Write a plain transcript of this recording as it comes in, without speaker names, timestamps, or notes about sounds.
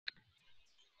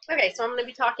Okay, so I'm going to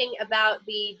be talking about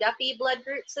the Duffy blood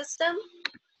group system.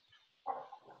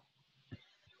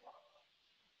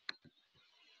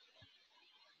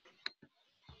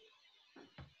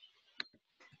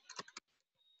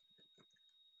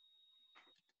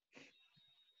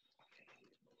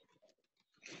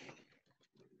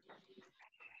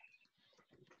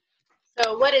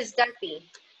 So what is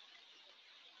Duffy?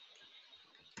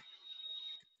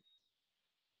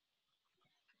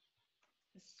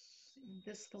 Is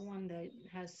this the one that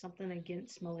has something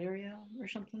against malaria or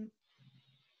something?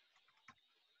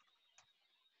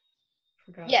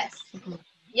 Forgot. Yes.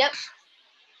 Yep.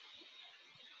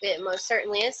 It most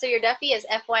certainly is. So your Duffy is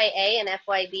FYA and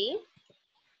FYB.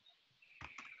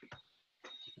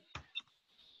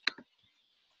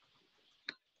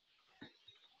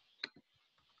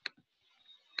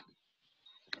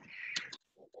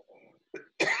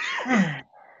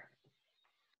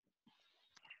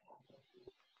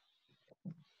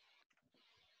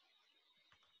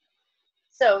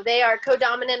 So they are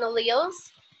codominant alleles.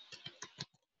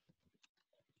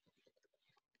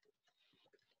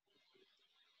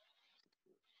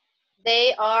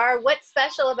 They are, what's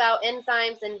special about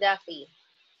enzymes in Duffy?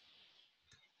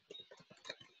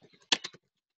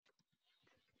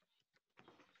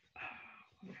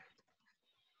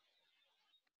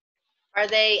 Are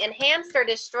they enhanced or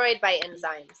destroyed by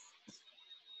enzymes?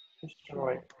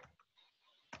 Destroyed.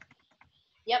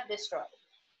 Yep, destroyed.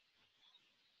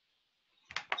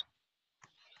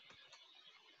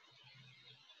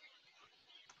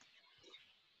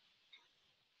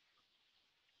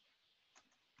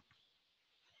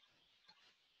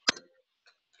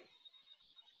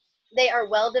 They are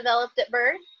well developed at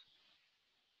birth.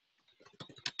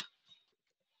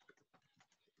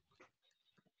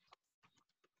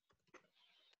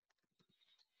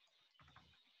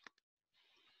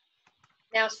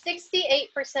 Now,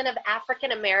 68% of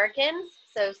African Americans,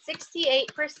 so 68%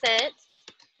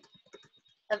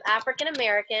 of African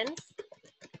Americans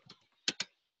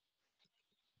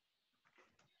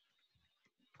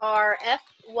are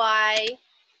FY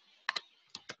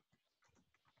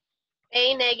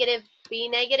A negative, B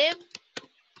negative.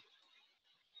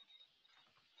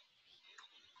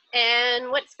 And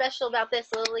what's special about this,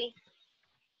 Lily?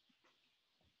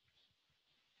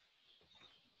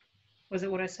 Was it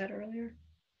what I said earlier?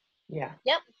 Yeah.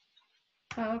 Yep.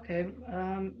 Oh, okay.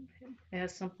 It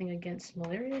has something against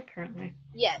malaria, apparently.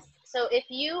 Yes. So if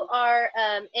you are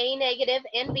A negative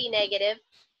and B negative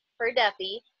for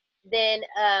Duffy, then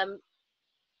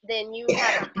you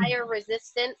have a higher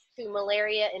resistance to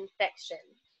malaria infection.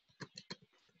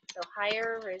 So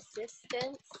higher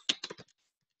resistance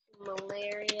to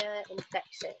malaria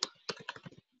infection.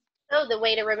 So the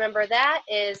way to remember that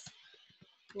is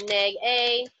neg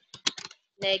A,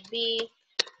 neg B,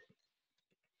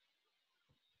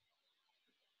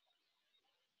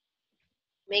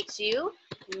 makes you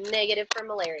negative for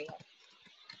malaria.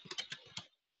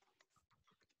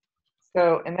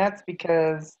 So, and that's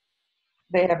because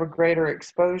they have a greater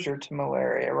exposure to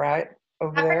malaria, right?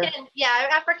 Over there?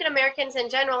 African Americans in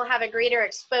general have a greater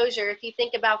exposure. If you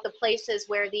think about the places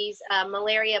where these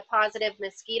malaria positive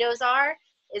mosquitoes are,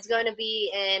 is going to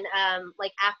be in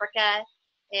like Africa,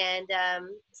 and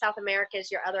South America is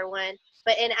your other one.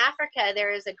 But in Africa,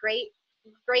 there is a great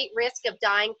risk of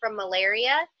dying from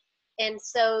malaria. And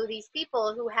so these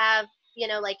people who have,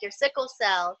 like your sickle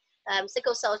cell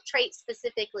trait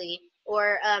specifically,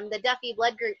 or the Duffy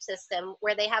blood group system,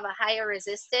 where they have a higher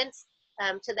resistance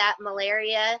to that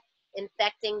malaria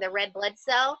infecting the red blood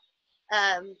cell,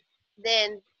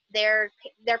 then they're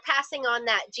passing on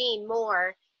that gene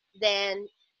more than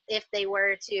if they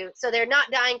were to. So they're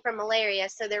not dying from malaria,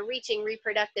 so they're reaching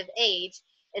reproductive age.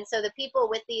 And so the people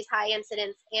with these high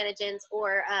incidence antigens,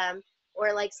 or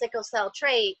like sickle cell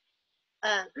trait,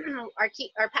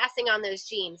 are passing on those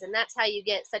genes, and that's how you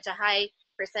get such a high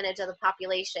percentage of the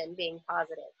population being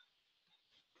positive.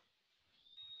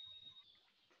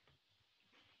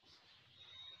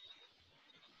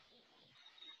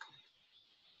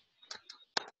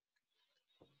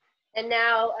 And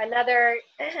now another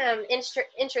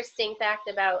interesting fact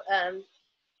about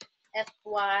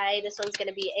FY. This one's going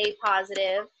to be A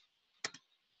positive,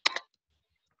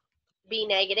 B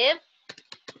negative.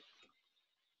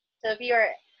 So if you're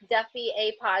Duffy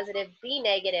A positive, B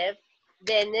negative,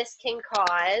 then this can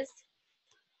cause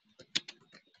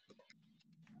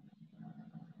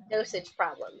dosage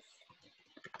problems.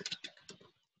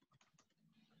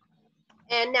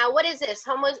 And now what is this?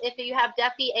 If you have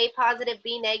Duffy A positive,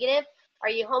 B negative, are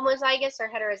you homozygous or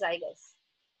heterozygous?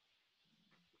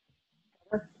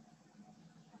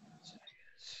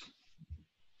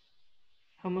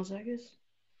 Homozygous?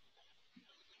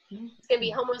 It's going to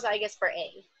be homozygous for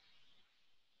A.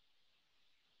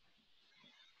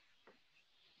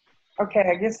 Okay,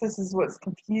 I guess this is what's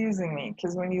confusing me,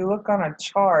 because when you look on a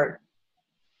chart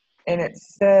and it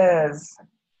says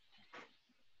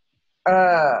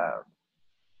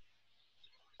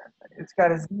it's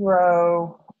got a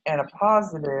 0 and a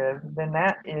positive, then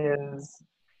that is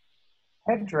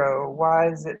hetero. Why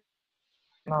is it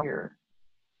not here?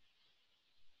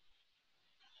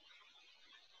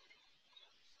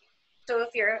 So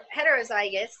if you're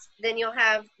heterozygous, then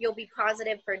you'll be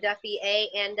positive for Duffy A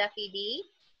and Duffy B.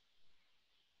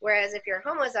 Whereas if you're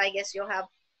homozygous, you'll have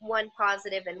one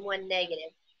positive and one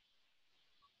negative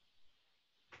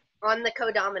on the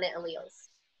codominant alleles.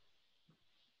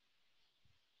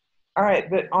 All right,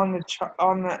 but on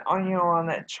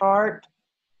that chart.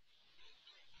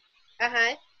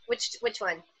 Which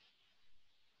one?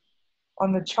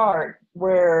 On the chart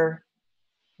where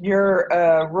you're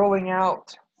rolling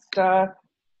out stuff,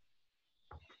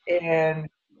 and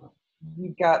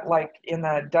you've got like in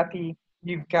the Duffy,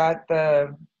 you've got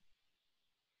the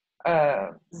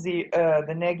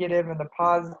negative and the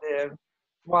positive.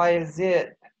 Why is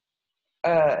it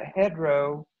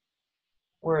hetero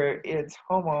where it's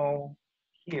homo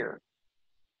here?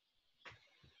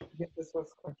 I guess this was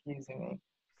confusing me.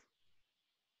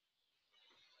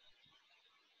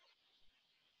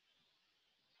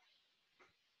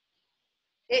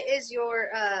 It is your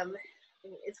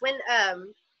it's when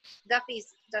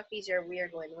Duffy's your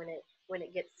weird one when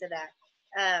it gets to that.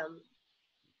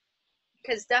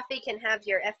 Because Duffy can have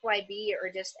your FYB or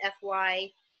just FY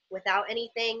without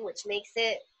anything, which makes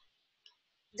it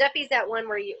Duffy's that one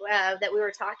where you that we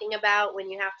were talking about when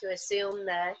you have to assume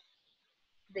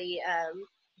the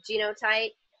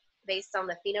genotype based on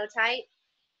the phenotype.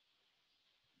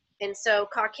 And so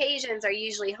Caucasians are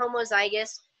usually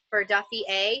homozygous for Duffy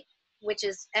A, which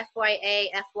is FYA,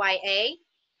 FYA.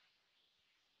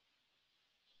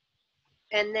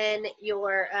 And then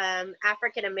your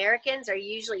African Americans are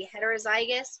usually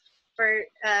heterozygous for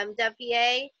Duffy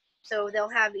A. So they'll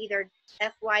have either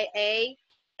FYA,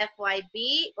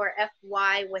 FYB, or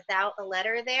FY without a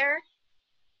letter there.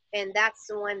 And that's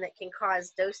the one that can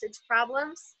cause dosage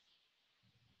problems.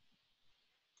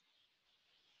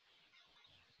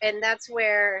 And that's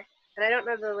where, and I don't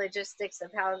know the logistics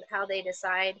of how they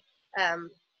decide,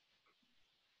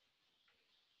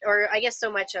 or I guess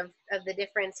so much of the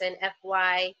difference in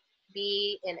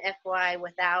FYB and FY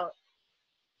without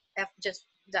just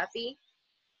Duffy.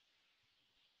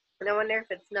 And I wonder if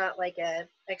it's not like a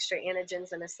extra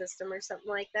antigens in a system or something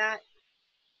like that.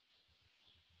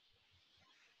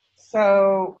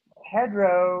 So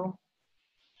hetero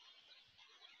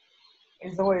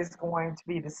is always going to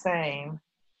be the same,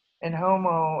 and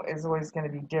homo is always going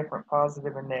to be different,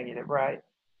 positive and negative, right?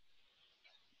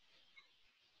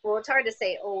 Well, it's hard to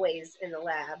say always in the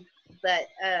lab, but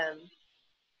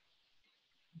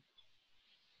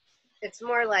it's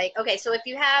more like, okay, so if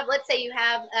you have, let's say you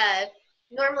have,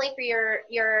 normally for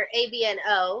your A, B, and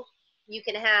O, you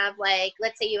can have like,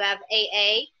 let's say you have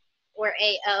AA or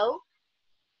AO.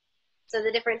 So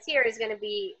the difference here is going to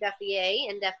be Duffy A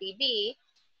and Duffy B.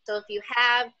 So if you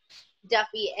have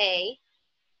Duffy A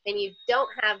and you don't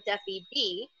have Duffy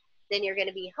B, then you're going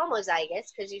to be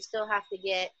homozygous because you still have to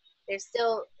get, they're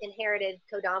still inherited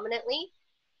codominantly.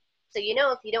 So you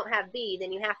know if you don't have B,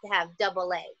 then you have to have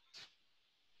double A.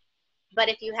 But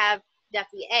if you have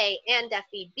Duffy A and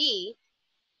Duffy B,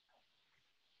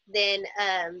 then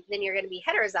you're going to be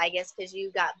heterozygous because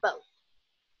you got both,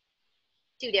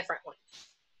 two different ones.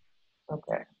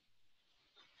 Okay.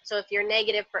 So if you're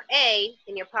negative for A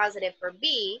and you're positive for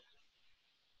B,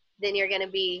 then you're going to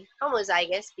be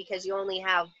homozygous because you only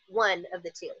have one of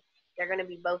the two. They're going to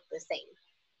be both the same.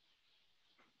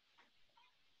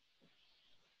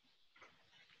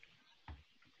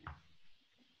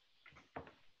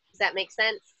 Does that make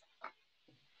sense?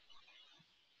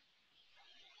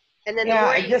 And then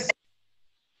Yeah,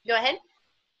 go ahead.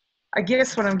 I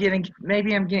guess what I'm getting,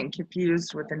 maybe I'm getting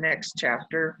confused with the next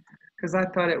chapter, because I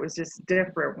thought it was just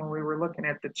different when we were looking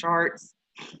at the charts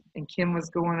and Kim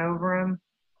was going over them.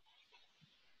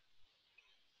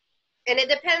 And it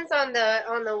depends on the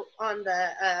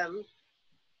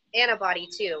antibody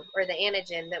too, or the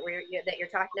antigen that you're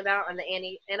talking about on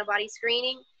the antibody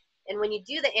screening. And when you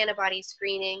do the antibody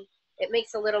screening, it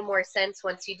makes a little more sense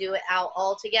once you do it out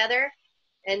all together.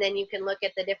 And then you can look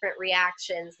at the different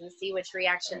reactions and see which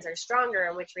reactions are stronger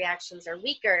and which reactions are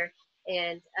weaker.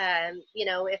 And, you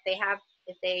know, if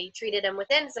they treated them with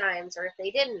enzymes or if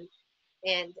they didn't.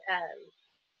 And,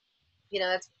 you know,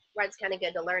 that's why it's kind of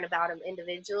good to learn about them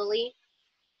individually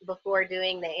before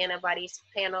doing the antibodies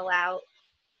panel out.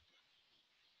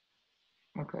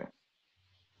 Okay.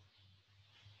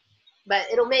 But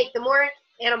it'll make, the more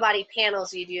antibody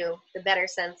panels you do, the better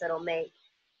sense it'll make.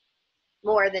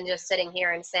 More than just sitting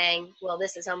here and saying, well,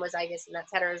 this is homozygous and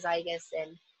that's heterozygous.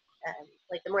 And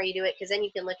like the more you do it, because then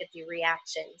you can look at the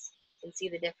reactions and see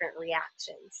the different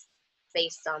reactions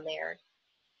based on their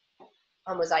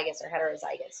homozygous or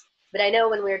heterozygous. But I know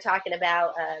when we were talking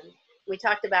about, we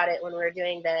talked about it when we were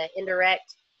doing the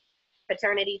indirect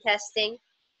paternity testing.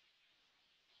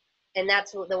 And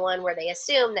that's the one where they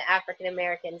assume that African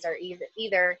Americans are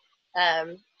either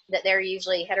that they're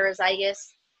usually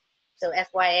heterozygous, so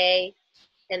FYA,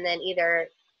 and then either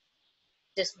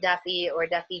just Duffy or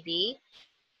Duffy B.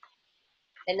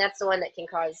 And that's the one that can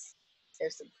cause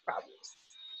there's some problems.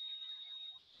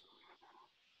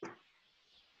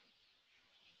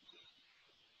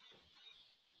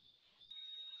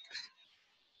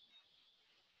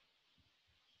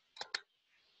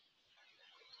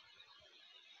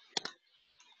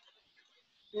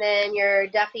 And then your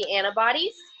Duffy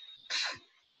antibodies.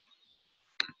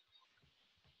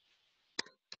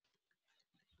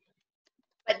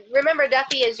 But remember,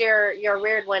 Duffy is your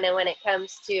weird one, and when it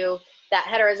comes to that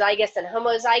heterozygous and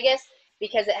homozygous,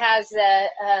 because it has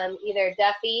either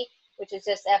Duffy, which is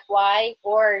just FY,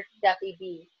 or Duffy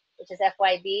B, which is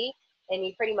FYB, and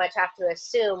you pretty much have to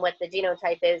assume what the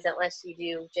genotype is unless you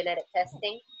do genetic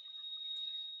testing.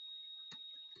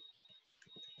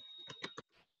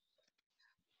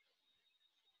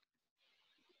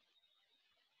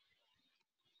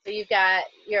 So you've got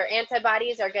your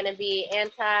antibodies are going to be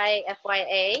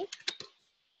anti-FYA,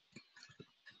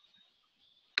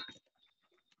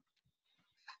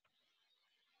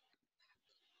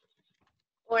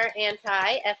 or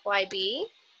anti-FYB.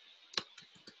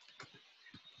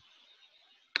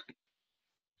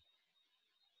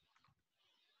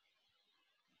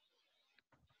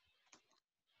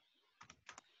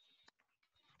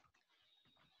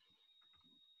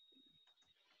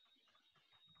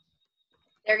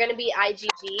 They're going to be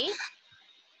IgG.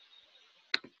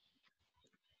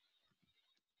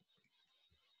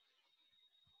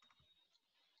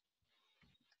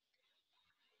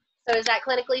 So is that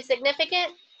clinically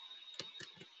significant?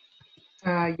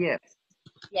 Yes.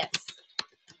 Yes.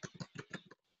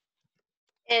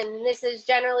 And this is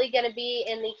generally going to be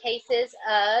in the cases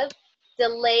of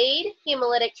delayed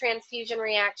hemolytic transfusion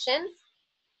reactions,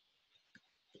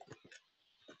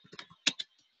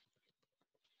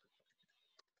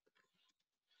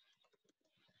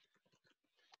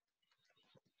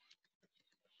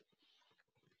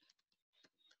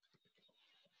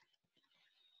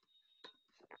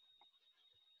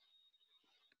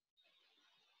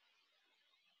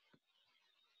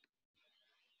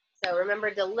 so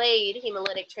remember delayed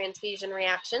hemolytic transfusion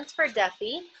reactions for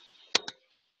Duffy.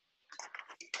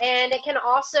 And it can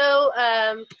also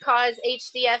cause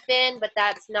HDFN, but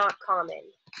that's not common.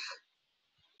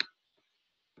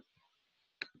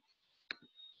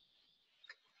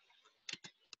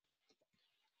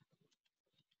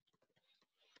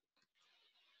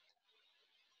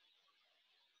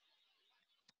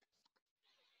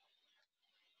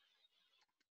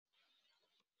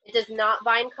 It does not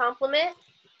bind complement.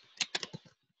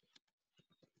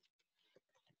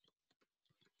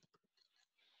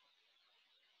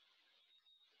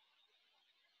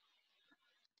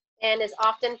 And is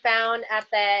often found at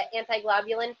the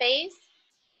antiglobulin phase.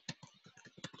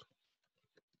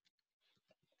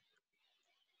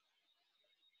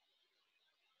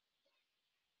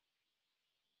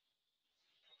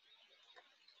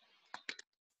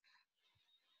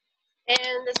 And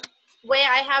the way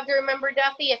I have to remember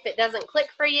Duffy, if it doesn't click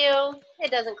for you, it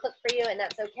doesn't click for you, and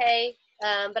that's okay.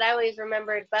 But I always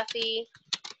remembered Buffy,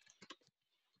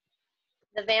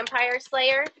 the vampire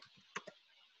slayer,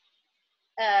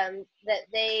 that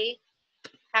they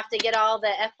have to get all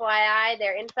the FYI,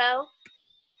 their info.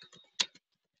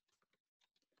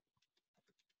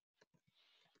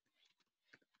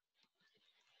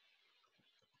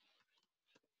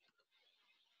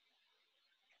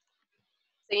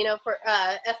 So, you know, for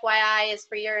FYI is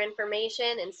for your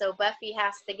information, and so Buffy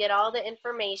has to get all the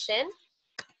information.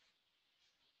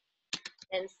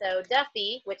 And so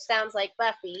Duffy, which sounds like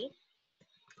Buffy,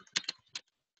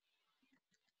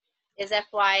 is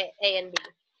FYA and B.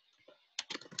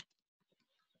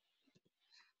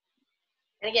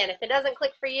 And again, if it doesn't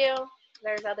click for you,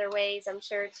 there's other ways, I'm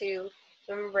sure, to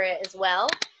remember it as well.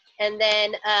 And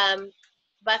then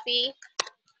Buffy,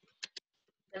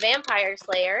 the vampire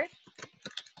slayer,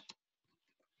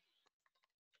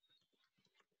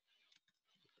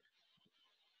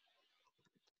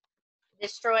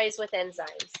 destroys with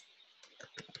enzymes.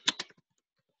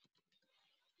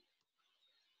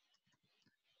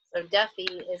 So Duffy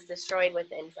is destroyed with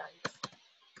enzymes.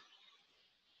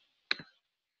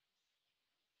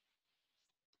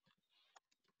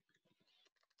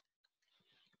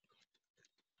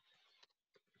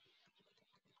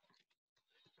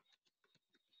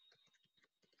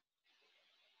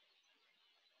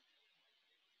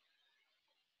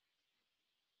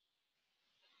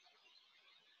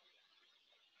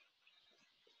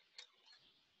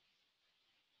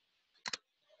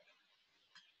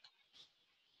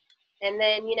 And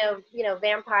then,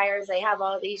 vampires, they have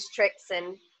all these tricks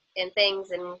and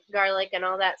things and garlic and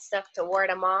all that stuff to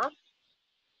ward them off.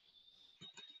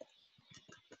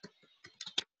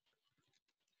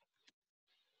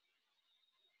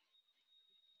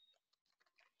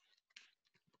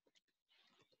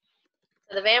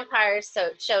 So the vampires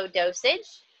show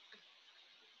dosage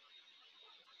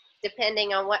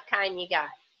depending on what kind you got.